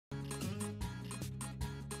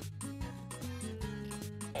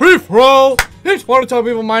Free for all! It's one time,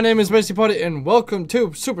 people. My name is Messyparty, and welcome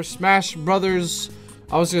to Super Smash Brothers.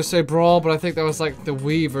 I was gonna say Brawl, but I think that was like the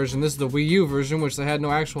Wii version. This is the Wii U version, which they had no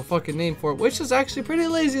actual fucking name for it, which is actually pretty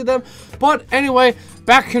lazy of them. But anyway,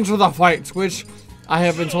 back into the fight, which I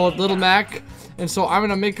have been told Little Mac, and so I'm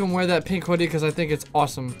gonna make him wear that pink hoodie because I think it's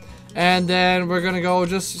awesome. And then we're gonna go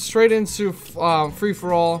just straight into free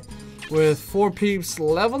for all with 4 peeps,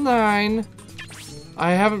 level 9.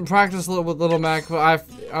 I haven't practiced with Little Mac, but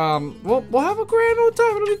we'll have a grand old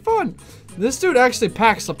time. It'll be fun. This dude actually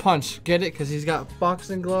packs a punch. Get it? Because he's got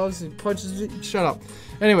boxing gloves. He punches. Shut up.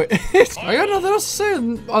 Anyway, I got nothing else to say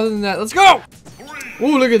other than that. Let's go.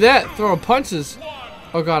 Ooh, look at that. Throwing punches.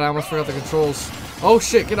 Oh god, I almost forgot the controls. Oh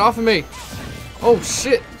shit, get off of me. Oh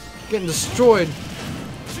shit, getting destroyed.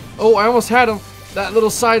 Oh, I almost had him. That little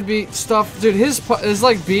side B stuff. Dude, his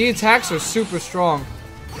like B attacks are super strong.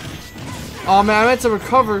 Oh man, I meant to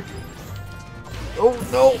recover. Oh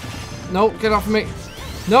no. No, get off of me.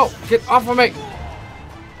 No, get off of me.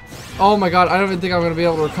 Oh my god, I don't even think I'm gonna be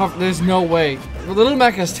able to recover. There's no way. Little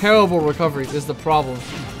Mac has terrible recovery, is the problem.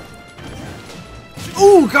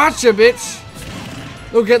 Ooh, gotcha, bitch.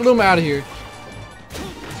 Oh, get Luma out of here.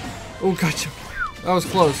 Oh, gotcha. That was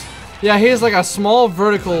close. Yeah, he has like a small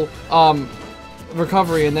vertical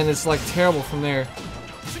recovery, and then it's like terrible from there.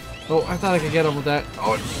 Oh, I thought I could get him with that.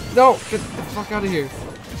 Oh, no, get the fuck out of here.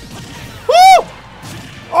 Woo!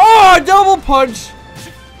 Oh, double punch.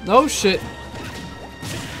 No shit.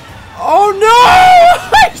 Oh no!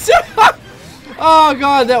 Oh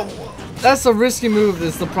god, that's a risky move.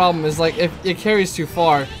 Is the problem? Is like if it carries too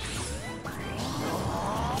far.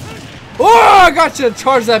 Oh, I gotcha!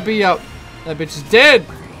 Charge that B up. That bitch is dead.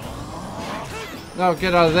 No,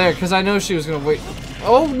 get out of there, because I know she was gonna wait.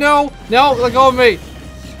 Oh no, no, let go of me.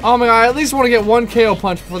 Oh my god, I at least want to get 1 KO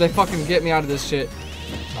punch before they fucking get me out of this shit.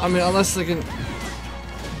 I mean, unless they can.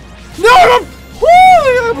 No! Woo!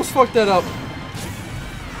 I almost fucked that up.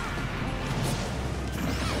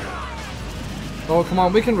 Oh, come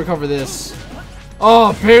on, we can recover this.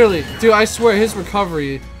 Oh, barely. Dude, I swear, his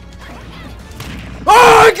recovery.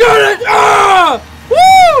 Oh, I got it! Ah!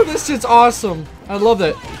 Woo! This shit's awesome. I love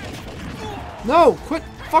that. No, quit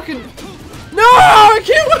fucking. No, I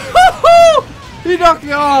can't. He knocked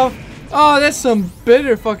me off. Oh, that's some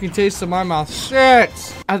bitter fucking taste in my mouth. Shit.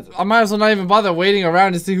 I might as well not even bother waiting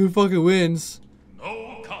around to see who fucking wins.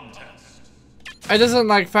 No contest. It doesn't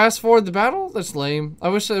like fast forward the battle? That's lame. I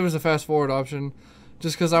wish there was a fast forward option.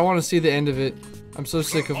 Just because I want to see the end of it. I'm so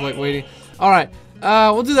sick of like waiting. Alright.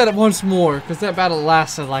 We'll do that once more. Because that battle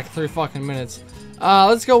lasted like 3 fucking minutes.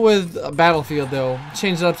 Let's go with Battlefield though.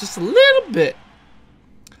 Change it up just a little bit.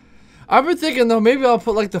 I've been thinking though, maybe I'll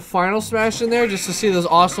put like the final smash in there just to see those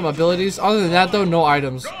awesome abilities. Other than that though, no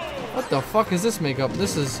items. What the fuck is this makeup?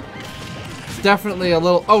 This is definitely a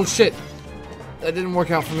little. Oh shit, that didn't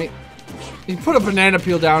work out for me. He put a banana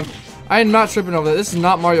peel down. I am not tripping over that. This is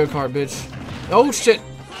not Mario Kart, bitch. Oh shit.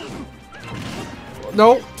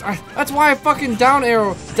 No, that's why I fucking down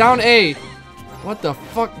arrow, down A. What the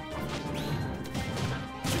fuck?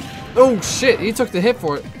 Oh shit, he took the hit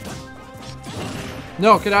for it.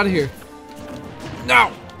 No, get out of here.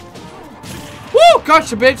 No! Woo!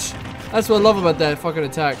 Gotcha, bitch! That's what I love about that fucking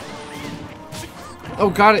attack.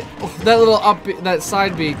 Oh, got it. Oh, that little up, that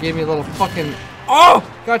side B gave me a little fucking. Oh!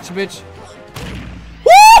 Gotcha, bitch.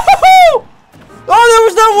 Woo! Oh, that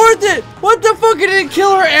was not worth it! What the fuck? It didn't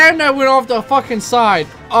kill her and I went off the fucking side.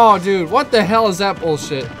 Oh, dude, what the hell is that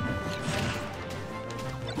bullshit?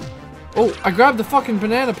 Oh, I grabbed the fucking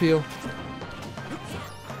banana peel.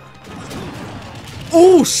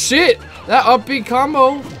 Oh shit! That up B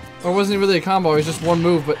combo, or wasn't really a combo? It was just one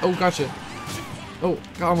move. But oh, gotcha. Oh,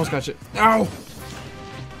 almost gotcha. Ow!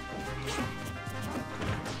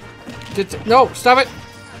 No, stop it!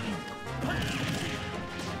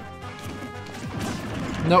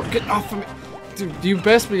 No, get off of me, dude. You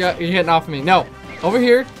best be you're getting off of me. No, over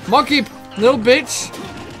here, monkey, little bitch.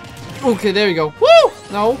 Okay, there you go. Woo!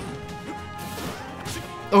 No.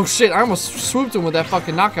 Oh shit! I almost swooped him with that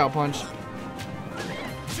fucking knockout punch.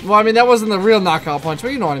 Well, I mean, that wasn't the real knockout punch,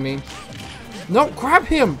 but you know what I mean. No, grab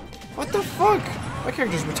him! What the fuck? My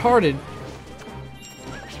character's retarded.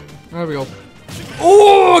 There we go.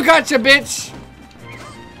 Oh, gotcha, bitch!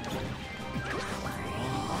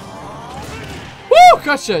 Woo,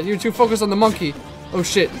 gotcha! You're too focused on the monkey. Oh,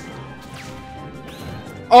 shit.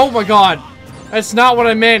 Oh, my God. That's not what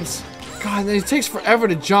I meant. God, it takes forever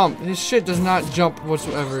to jump. His shit does not jump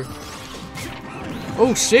whatsoever.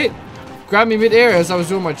 Oh, shit. Grab me mid-air as I was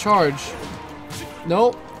doing my charge.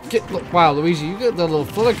 No. Wow, Luigi, you get the little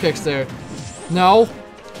flitter kicks there. No.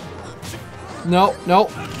 No, no.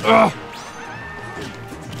 Ugh.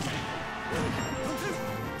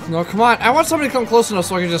 No, come on. I want somebody to come close enough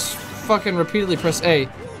so I can just fucking repeatedly press A.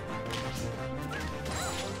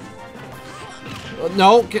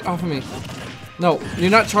 No, get off of me. No,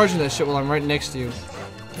 you're not charging that shit while I'm right next to you.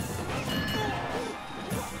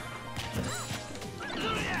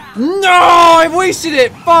 No, I wasted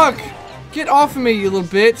it. Fuck. Get off of me, you little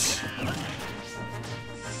bitch.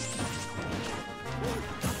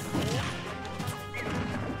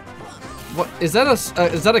 What is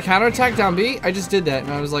that a counterattack down B? I just did that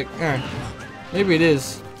and I was like, maybe it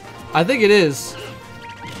is. I think it is.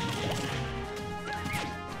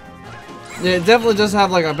 Yeah, it definitely does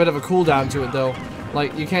have like a bit of a cooldown to it though.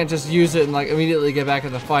 Like you can't just use it and like immediately get back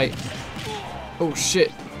in the fight. Oh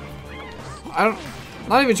shit.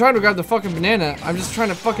 Not even trying to grab the fucking banana. I'm just trying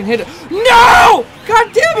to fucking hit it. No!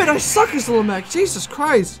 God damn it! I suck as little Mac. Jesus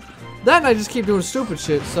Christ. That and I just keep doing stupid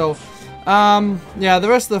shit. So, yeah, the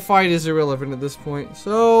rest of the fight is irrelevant at this point.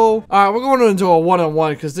 So, alright, we're going into a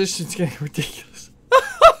one-on-one because this shit's getting ridiculous.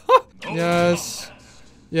 Yes.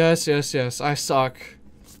 Yes, yes, yes. I suck.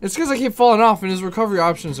 It's because I keep falling off and his recovery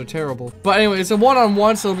options are terrible. But anyway, it's a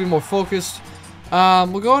one-on-one, so it'll be more focused.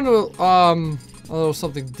 We're going to, a little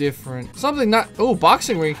something different. Something not... Oh,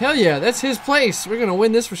 boxing ring. Hell yeah, that's his place. We're gonna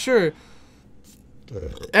win this for sure.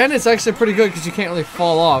 And it's actually pretty good because you can't really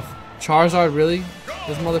fall off. Charizard, really?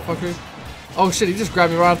 This motherfucker? Oh shit, he just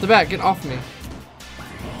grabbed me right off the bat. Get off me.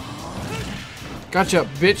 Gotcha,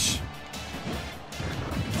 bitch.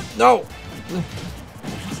 No!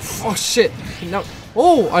 Oh shit. No.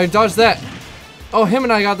 Oh, I dodged that. Oh, him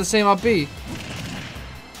and I got the same up B.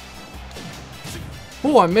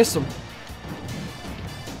 Oh, I missed him.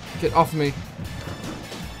 Get off of me.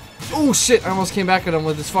 Oh shit, I almost came back at him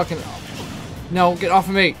with this fucking... No, get off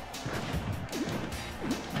of me.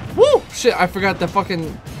 Woo! Shit, I forgot the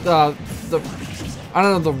fucking... I don't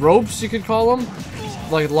know, the ropes you could call them?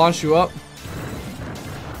 Like, launch you up.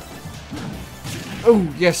 Oh,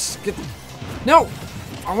 yes. Get... No!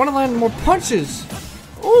 I want to land more punches.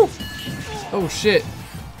 Oh! Oh shit.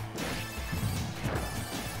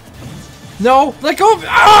 No! Let go of-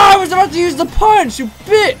 Ah! I was about to use the punch, you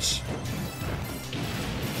bitch!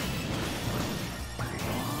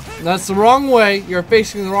 That's the wrong way. You're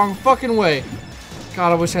facing the wrong fucking way.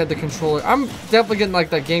 God, I wish I had the controller. I'm definitely getting like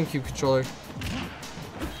that GameCube controller.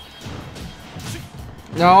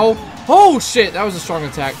 No. Oh shit, that was a strong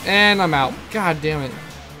attack. And I'm out. God damn it.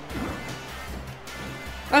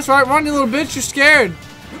 That's right, run you little bitch, you're scared.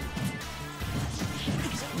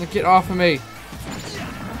 Now get off of me.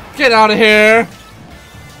 Get out of here!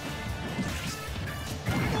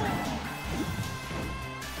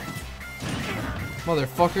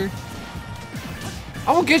 Motherfucker.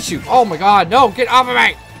 I will get you. Oh my god, no, get off of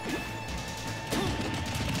me!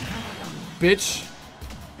 Bitch.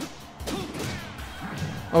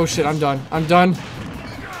 Oh shit, I'm done. I'm done.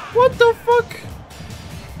 What the fuck?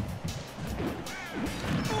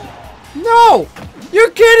 No!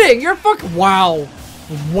 You're kidding! You're fucking. Wow.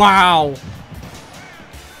 Wow.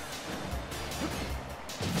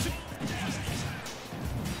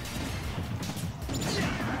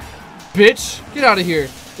 Bitch, get out of here.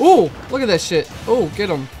 Ooh, look at that shit. Oh, get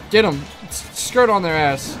him. Get him. Skirt on their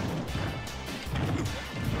ass.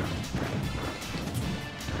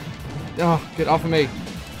 Oh, get off of me.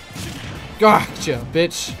 Gotcha,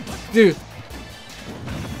 bitch. Dude.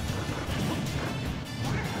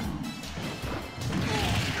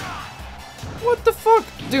 What the fuck?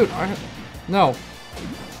 Dude, no.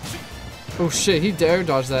 Oh shit, he dare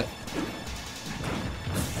dodge that.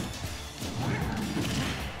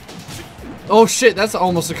 Oh shit, that's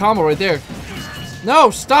almost a combo right there.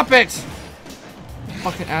 No, stop it!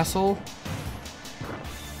 Fucking asshole.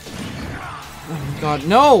 Oh my god,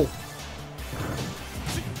 no!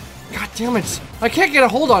 God damn it. I can't get a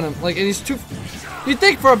hold on him. Like, and he's too... You'd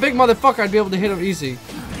think for a big motherfucker I'd be able to hit him easy.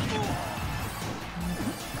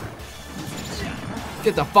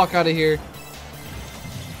 Get the fuck out of here.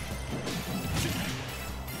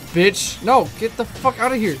 Bitch. No, get the fuck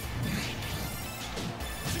out of here.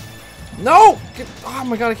 No! Get, oh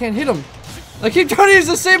my god, I can't hit him. I keep trying to use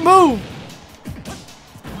the same move.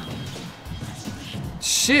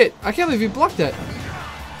 Shit, I can't believe he blocked that.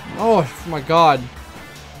 Oh my god.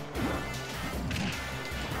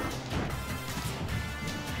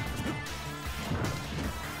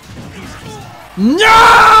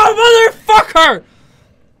 No, motherfucker!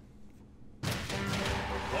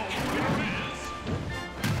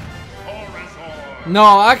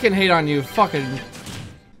 No, I can hate on you. Fucking.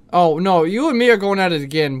 Oh, no. You and me are going at it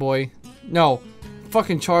again, boy. No.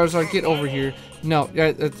 Fucking Charizard, get over here. No.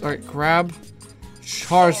 Yeah, that's alright. Grab.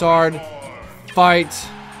 Charizard. Fight.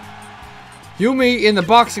 You, me in the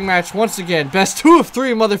boxing match once again. Best 2 of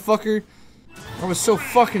 3, motherfucker. That was so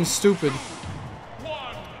fucking stupid.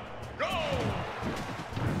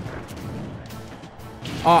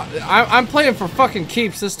 I'm playing for fucking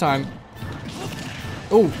keeps this time.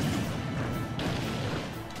 Oh.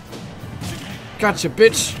 Gotcha,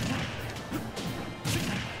 bitch.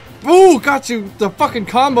 Ooh, got you. The fucking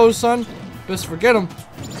combo, son. Best forget him.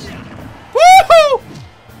 Woohoo!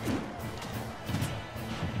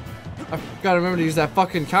 I gotta remember to use that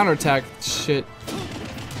fucking counterattack shit.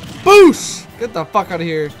 Boosh! Get the fuck out of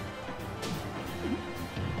here.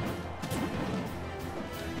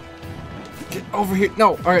 Get over here.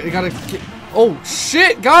 No, alright, I gotta get. Oh,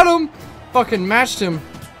 shit! Got him! Fucking matched him.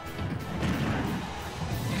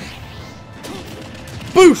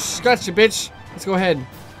 Boosh! Gotcha, bitch. Let's go ahead.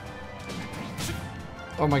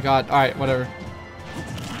 Oh my god. Alright, whatever.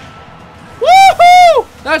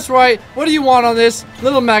 Woohoo! That's right. What do you want on this?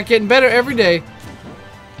 Little Mac getting better every day.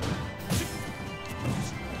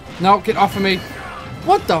 No, get off of me.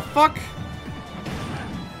 What the fuck?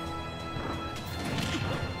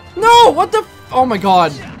 No! What the? Oh my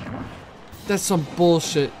god. That's some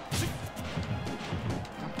bullshit.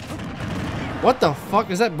 What the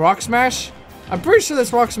fuck? Is that Rock Smash? I'm pretty sure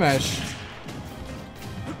that's Rock Smash.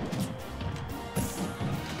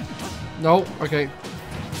 No, okay.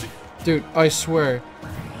 Dude, I swear.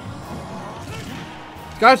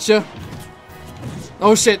 Gotcha.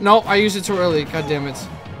 Oh shit, no, I used it too early. God damn it.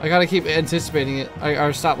 I gotta keep anticipating it.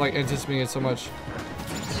 Or stop like anticipating it so much.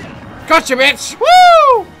 Gotcha, bitch!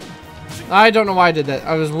 Woo! I don't know why I did that.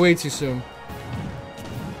 I was way too soon.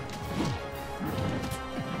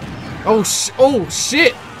 Oh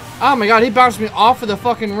shit! Oh my god, he bounced me off of the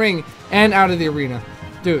fucking ring and out of the arena.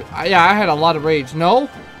 Dude, yeah, I had a lot of rage. No?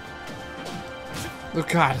 Oh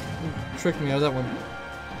god, he tricked me out of that one.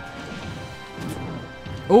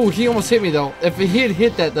 Oh, he almost hit me though. If he had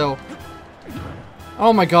hit that though.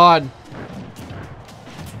 Oh my god.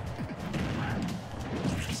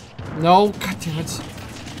 No, god damn it.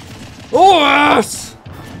 Oh yes!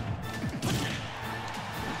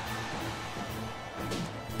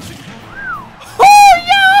 Oh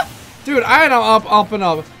yeah! Dude, I had him up and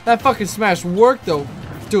up. That fucking smash worked though.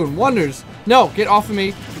 Doing wonders. No, get off of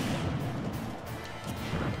me.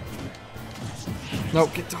 No,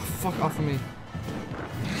 get the fuck off of me.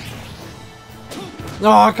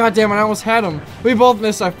 Oh, god damn it, I almost had him. We both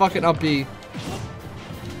missed our fucking up B.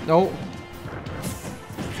 No.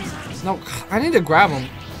 No, I need to grab him.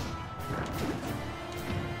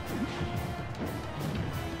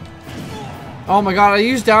 Oh my god, I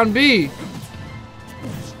used down B.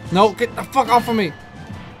 No, get the fuck off of me.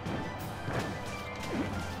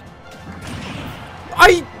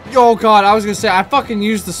 Oh god, I was gonna say, I fucking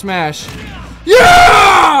used the smash.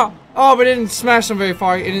 Yeah! Oh, but it didn't smash him very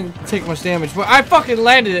far. It didn't take much damage, but I fucking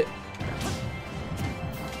landed it.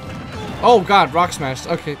 Oh god, rock smash.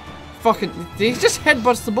 Okay. Fucking, he just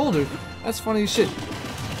headbutts the boulder. That's funny as shit.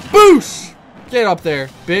 Boosh! Get up there,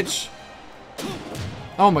 bitch.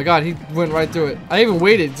 Oh my god, he went right through it. I even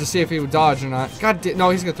waited to see if he would dodge or not. God damn, no,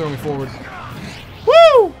 he's gonna throw me forward.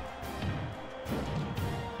 Woo!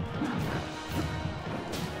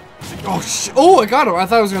 Oh, oh, I got him. I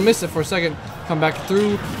thought I was gonna miss it for a second. Come back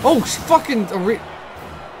through. Oh, fucking.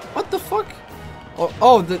 What the fuck?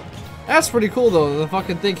 Oh, that's pretty cool though. The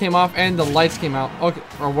fucking thing came off and the lights came out. Okay,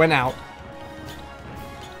 or went out.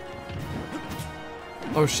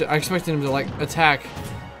 Oh shit! I expected him to like attack.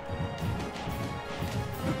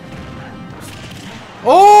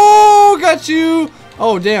 Oh, got you!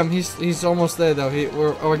 Oh damn, he's almost there though.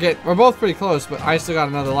 We're both pretty close, but I still got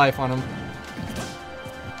another life on him.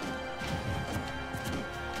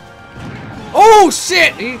 Oh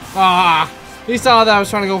shit! He saw that I was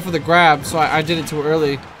trying to go for the grab, so I did it too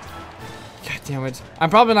early. God damn it! I'm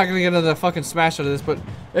probably not gonna get another fucking smash out of this, but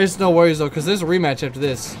there's no worries though, because there's a rematch after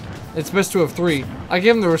this. It's best 2 of 3. I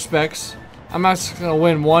give him the respects. I'm not just gonna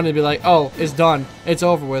win one and be like, oh, it's done. It's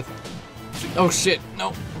over with. Oh shit,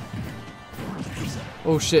 no.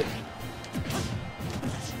 Oh shit.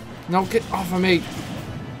 No, get off of me.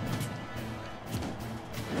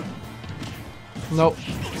 No,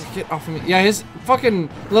 get off of me. Yeah, his fucking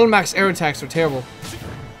Little Mac's air attacks are terrible.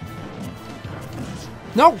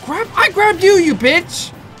 No, I grabbed you, you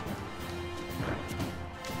bitch!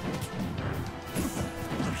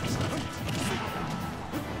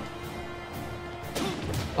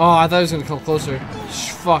 Oh, I thought he was gonna come closer.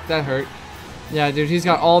 Fuck, that hurt. Yeah, dude, he's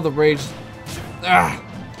got all the rage. Ah.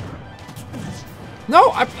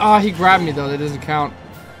 No, he grabbed me though. That doesn't count.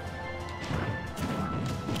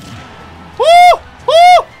 Woo!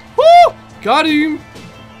 Woo! Woo! Got him.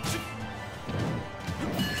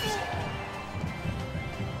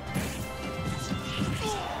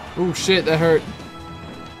 Oh shit, that hurt.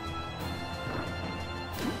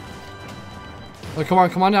 Oh,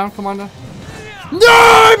 come on down, come on down. No,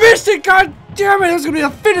 I missed it! God damn it! It was gonna be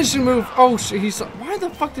a finishing move. Oh shit, he saw. Why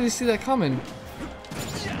the fuck did he see that coming?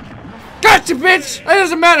 Gotcha, bitch! It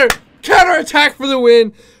doesn't matter. Counter attack for the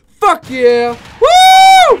win. Fuck yeah!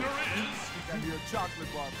 Woo!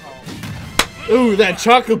 Ooh, that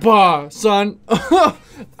chocolate bar, son.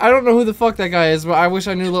 I don't know who the fuck that guy is, but I wish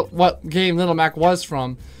I knew what game Little Mac was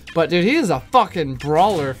from. But dude, he is a fucking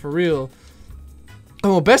brawler for real.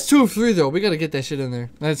 Oh, best 2 of 3 though. We gotta get that shit in there.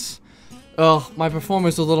 That's. Oh, my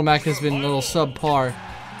performance with Little Mac has been a little subpar.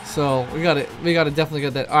 So we gotta definitely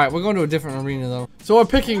get that. All right, we're going to a different arena though. So we're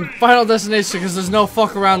picking Final Destination because there's no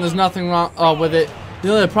fuck around. There's nothing wrong with it.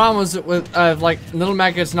 The only problem is that with like Little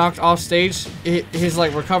Mac gets knocked off stage, his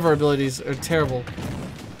like recover abilities are terrible.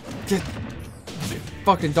 Get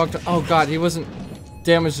fucking Doctor. Oh god, he wasn't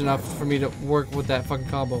damaged enough for me to work with that fucking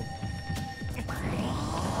combo.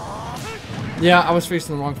 Yeah, I was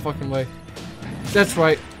facing the wrong fucking way. That's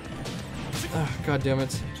right. Oh, god damn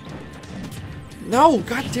it. No,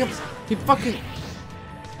 god damn it. He fucking.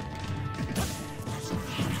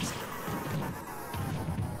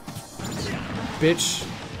 Bitch.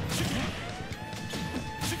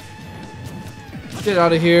 Get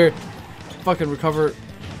out of here. Fucking recover.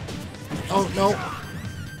 Oh, no.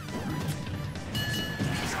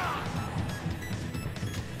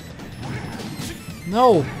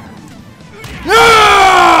 No.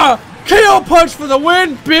 Ah! KO punch for the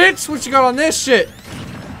win, bitch! What you got on this shit?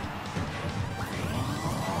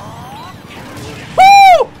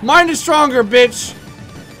 Woo! Mine is stronger, bitch.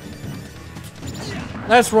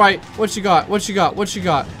 That's right. What you got? What you got? What you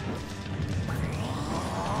got?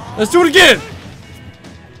 Let's do it again!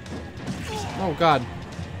 Oh, God.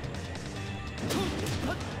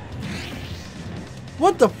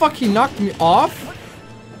 What the fuck? He knocked me off?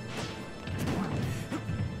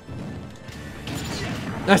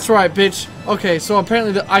 That's right, bitch. Okay, so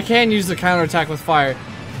apparently I can use the counterattack with fire.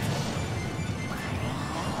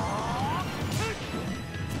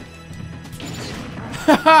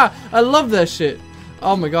 Haha! I love that shit.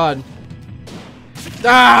 Oh my god.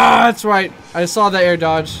 Ah, that's right. I saw that air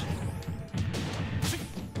dodge.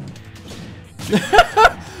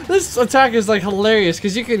 This attack is like hilarious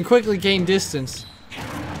because you can quickly gain distance.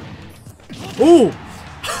 Ooh!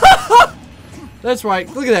 That's right.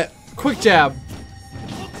 Look at that. Quick jab.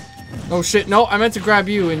 Oh shit, no, I meant to grab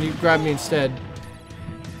you and you grabbed me instead.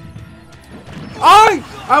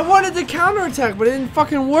 I wanted the counterattack, but it didn't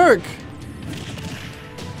fucking work.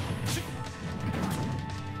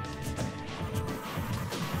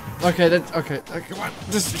 Okay, that's okay. Come on.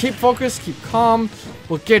 Just keep focused, keep calm.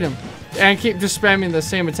 We'll get him. And keep just spamming the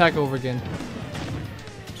same attack over again.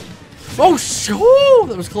 Oh shoo!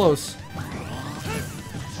 That was close.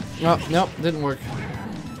 Oh, nope, didn't work.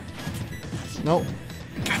 Nope.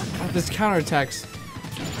 God, this counterattacks.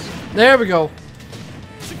 There we go.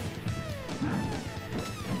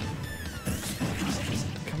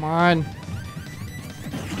 Come on.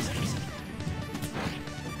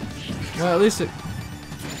 Well, at least it.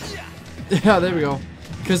 Yeah, there we go.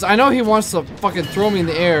 Because I know he wants to fucking throw me in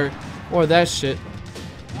the air. Or that shit.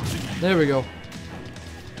 There we go.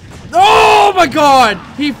 Oh my god!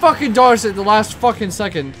 He fucking dodged it at the last fucking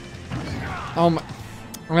second. Oh my.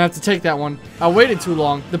 I'm gonna have to take that one. I waited too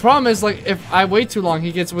long. The problem is, like, if I wait too long,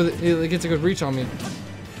 he gets a good reach on me.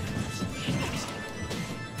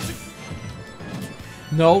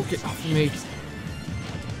 No, get off of me.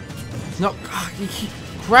 No, God, he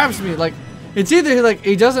grabs me. Like, it's either like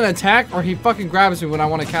he doesn't attack or he fucking grabs me when I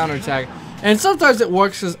want to counterattack. And sometimes it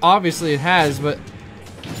works, because obviously it has, but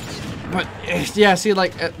yeah, see,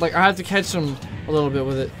 like I have to catch him a little bit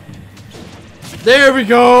with it. There we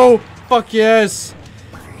go. Fuck yes.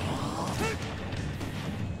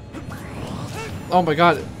 Oh my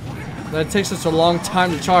god, that takes such a long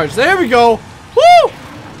time to charge. There we go. Woo!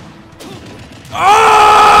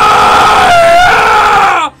 Ah!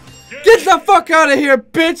 Get the fuck out of here,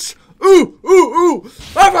 bitch! Ooh, ooh, ooh!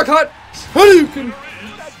 Uppercut! Hadouken!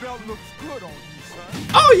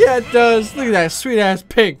 Oh yeah, it does. Look at that sweet ass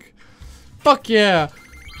pink. Fuck yeah.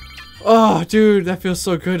 Oh, dude, that feels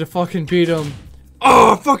so good to fucking beat him.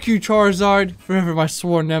 Oh, fuck you, Charizard. Forever my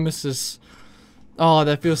sworn nemesis. Oh,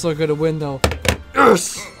 that feels so good to win, though.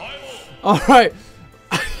 Yes! Alright.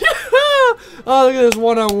 Oh, look at this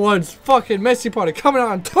one-on-ones. Fucking Messyparty coming out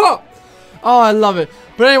on top. Oh, I love it.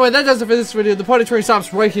 But anyway, that does it for this video. The party train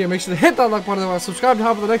stops right here. Make sure to hit that like button, subscribe to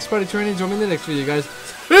hop on the next party train, and join me in the next video, guys.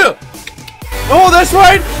 Yeah. Oh, that's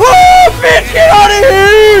right. Oh, bitch, get out of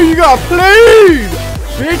here. You got played.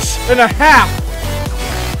 Bitch and a half.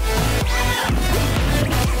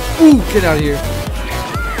 Ooh, get out of here.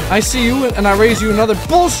 I see you and I raise you another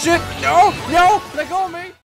bullshit. No, no, let go of me.